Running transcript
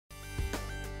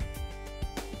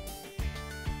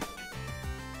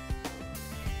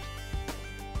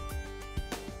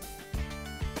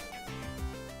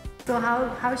So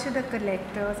how should a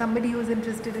collector, somebody who's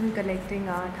interested in collecting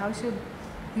art, how should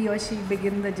he or she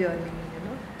begin the journey, you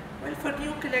know? Well, for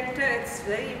new collector, it's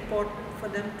very important for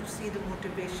them to see the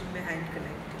motivation behind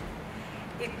collecting.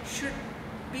 It should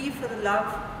be for the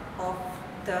love of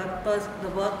the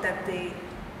work that they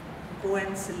go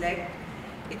and select.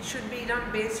 It should be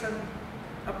not based on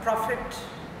a profit,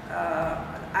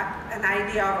 an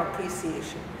idea of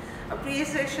appreciation.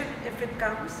 Appreciation, if it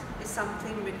comes, is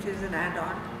something which is an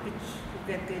add-on, which you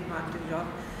get the advantage of.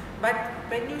 But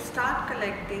when you start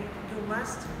collecting, you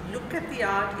must look at the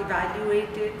art,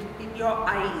 evaluate it in your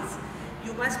eyes.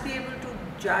 You must be able to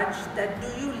judge that, do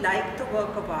you like the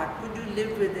work of art? Would you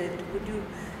live with it? Would you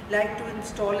like to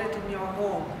install it in your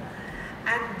home?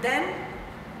 And then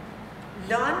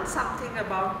learn something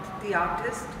about the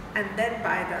artist and then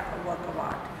buy the work of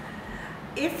art.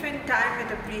 If in time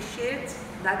it appreciates,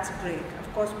 that's great.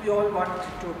 Of course, we all want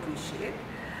it to appreciate,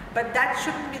 but that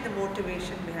shouldn't be the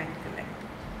motivation behind collecting.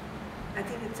 I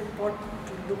think it's important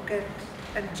to look at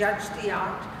and judge the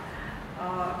art,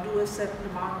 do a certain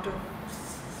amount of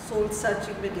soul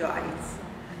searching with your eyes.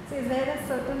 So is there a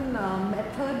certain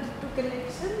method to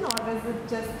collection, or is it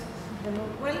just, you know?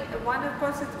 Well, one, of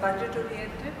course, is budget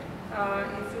oriented.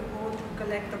 If you go to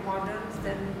collect the moderns,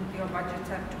 then your budgets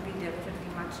have to be definitely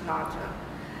much larger,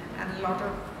 and a lot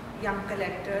of young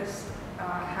collectors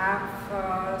have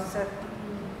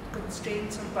certain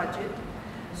constraints of budget,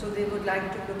 so they would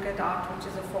like to look at art which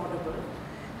is affordable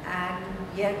and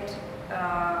yet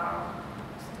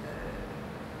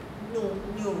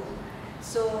new.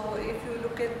 So if you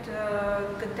look at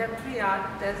contemporary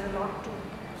art, there's a lot to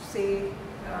say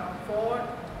for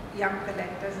young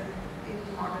collectors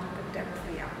in modern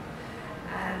contemporary art,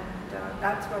 and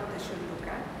that's what they should look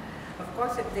at. Of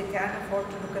course, if they can afford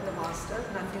to look at the masters,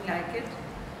 nothing like it,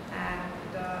 and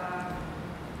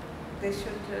they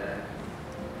should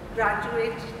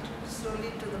graduate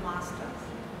slowly to the masters.